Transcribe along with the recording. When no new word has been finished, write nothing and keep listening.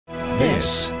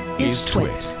This is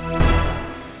TWiT.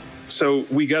 So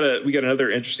we got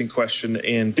another interesting question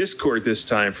in Discord this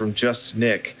time from Just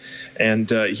Nick, and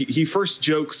he first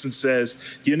jokes and says,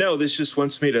 this just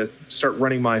wants me to start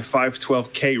running my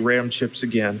 512K RAM chips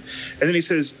again, and then he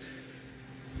says,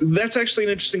 that's actually an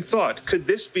interesting thought. Could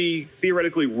this be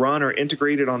theoretically run or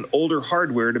integrated on older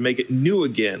hardware to make it new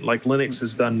again, like Linux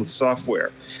has done with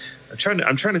software? I'm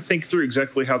trying to think through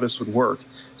exactly how this would work.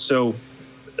 So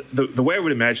the way I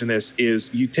would imagine this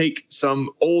is you take some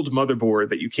old motherboard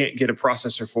that you can't get a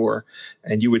processor for,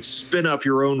 and you would spin up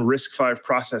your own RISC-V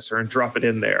processor and drop it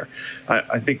in there.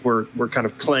 I think we're kind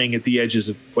of playing at the edges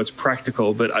of what's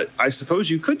practical, but I suppose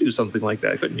you could do something like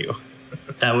that, couldn't you?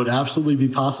 That would absolutely be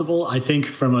possible. I think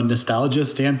from a nostalgia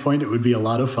standpoint, it would be a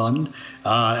lot of fun,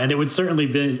 and it would certainly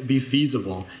be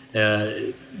feasible.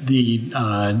 The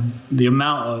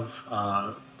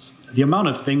amount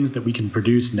of things that we can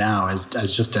produce now as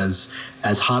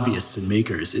hobbyists and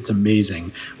makers, it's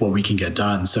amazing what we can get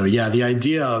done. So yeah, the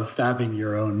idea of fabbing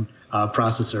your own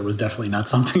processor was definitely not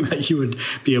something that you would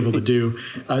be able to do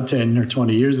 10 or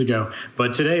 20 years ago.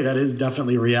 But today, that is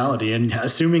definitely a reality. And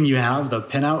assuming you have the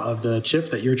pinout of the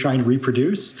chip that you're trying to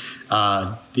reproduce,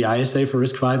 the ISA for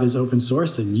RISC-V is open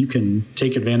source, and you can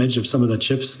take advantage of some of the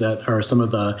chips that are some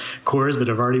of the cores that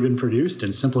have already been produced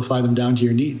and simplify them down to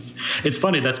your needs. It's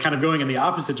funny, that's kind of going in the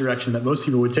opposite direction that most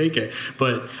people would take it.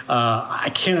 But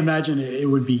I can't imagine it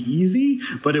would be easy,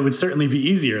 but it would certainly be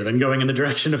easier than going in the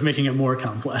direction of making it more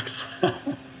complex.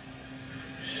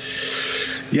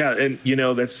 Yeah, and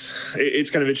it's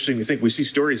kind of interesting to think. We see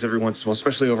stories every once in a while,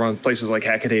 especially over on places like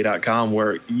Hackaday.com,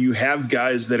 where you have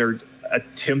guys that are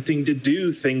attempting to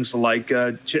do things like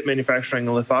chip manufacturing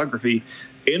and lithography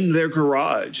in their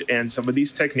garage, and some of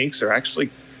these techniques are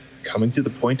actually coming to the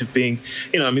point of being,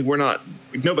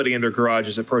 nobody in their garage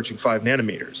is approaching 5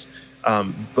 nanometers,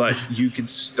 but you can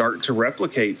start to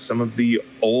replicate some of the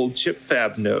old chip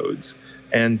fab nodes.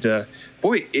 And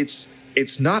boy,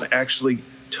 it's not actually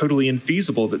totally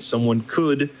infeasible that someone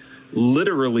could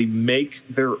literally make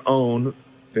their own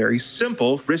very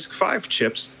simple RISC-V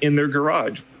chips in their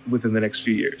garage within the next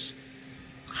few years.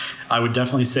 I would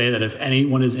definitely say that if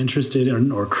anyone is interested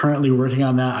in or currently working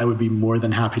on that, I would be more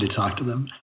than happy to talk to them.